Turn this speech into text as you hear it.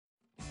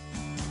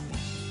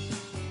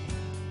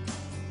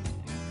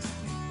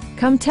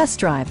Come test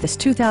drive this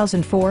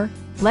 2004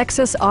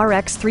 Lexus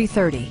RX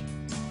 330.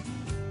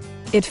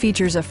 It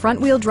features a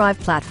front-wheel drive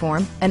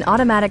platform, an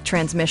automatic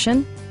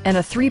transmission, and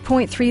a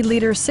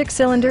 3.3-liter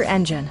six-cylinder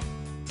engine.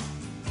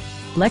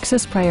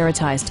 Lexus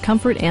prioritized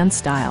comfort and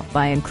style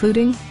by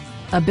including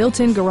a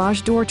built-in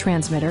garage door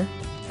transmitter,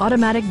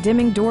 automatic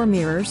dimming door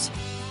mirrors,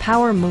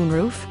 power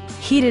moonroof,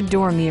 heated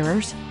door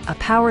mirrors, a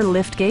power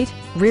liftgate,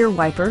 rear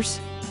wipers,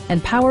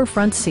 and power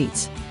front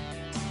seats.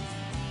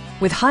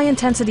 With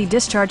high-intensity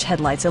discharge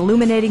headlights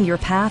illuminating your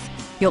path,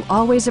 you'll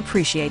always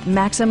appreciate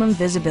maximum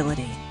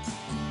visibility.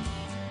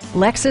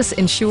 Lexus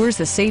ensures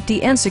the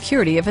safety and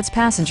security of its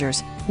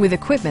passengers with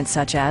equipment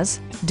such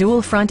as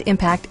dual front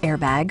impact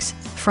airbags,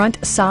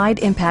 front side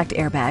impact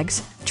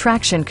airbags,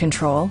 traction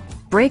control,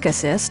 brake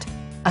assist,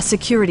 a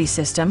security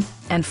system,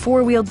 and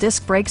four-wheel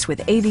disc brakes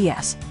with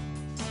ABS.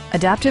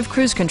 Adaptive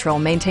Cruise Control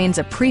maintains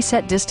a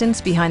preset distance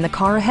behind the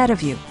car ahead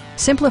of you,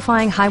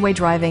 simplifying highway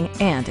driving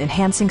and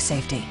enhancing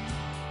safety.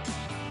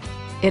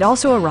 It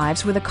also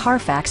arrives with a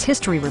Carfax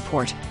history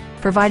report,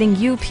 providing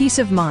you peace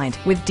of mind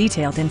with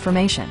detailed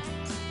information.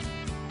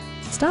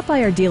 Stop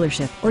by our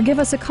dealership or give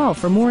us a call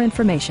for more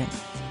information.